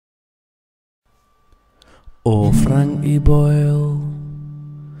Oh, Frankie Boyle,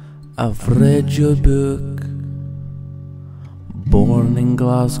 I've read your book. Born in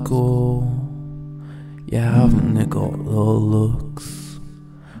Glasgow, you haven't got the looks.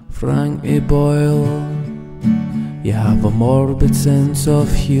 Frankie Boyle, you have a morbid sense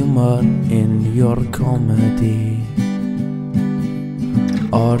of humour in your comedy.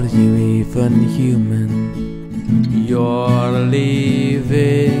 Are you even human? You're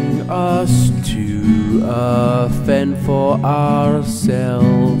leaving us to fend for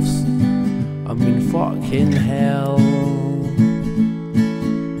ourselves. I mean, fucking hell.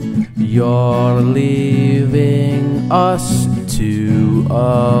 You're leaving us to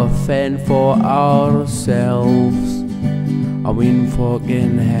fend for ourselves. I mean,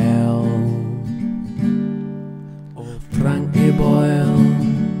 fucking hell. Oh, Frankie Boyle,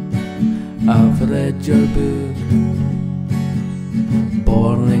 I've read your book.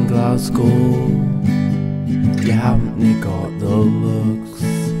 Born in Glasgow, you haven't got the looks.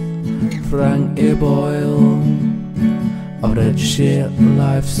 Frankie Boyle, I've read shit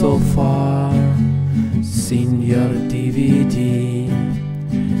life so far. Seen your DVD,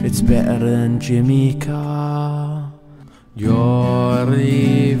 it's better than Jimmy Carr. You're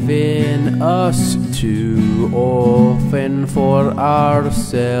leaving us to fend for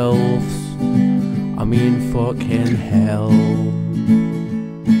ourselves. I mean, fucking hell.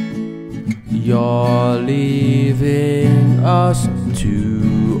 You're leaving us to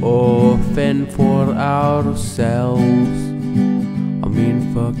fend for ourselves. I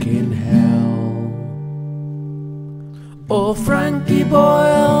mean, fucking hell. Oh, Frankie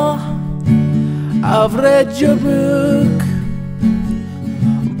Boyle, I've read your book.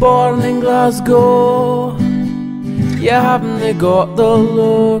 Born in Glasgow, you haven't got the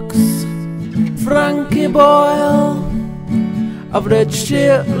looks. Frankie Boyle, I've read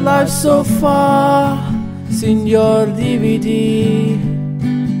shit life so far. Seen your DVD,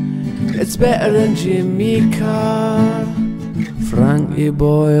 it's better than Jimmy Carr. Frankie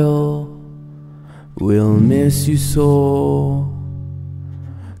Boyle, we'll miss you so.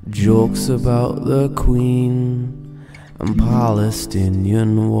 Jokes about the Queen and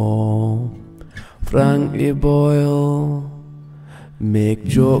Palestinian war. Frankie Boyle, make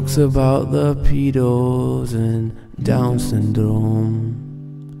jokes about the pedos and Down syndrome.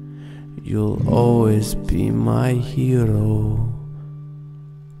 You'll always be my hero.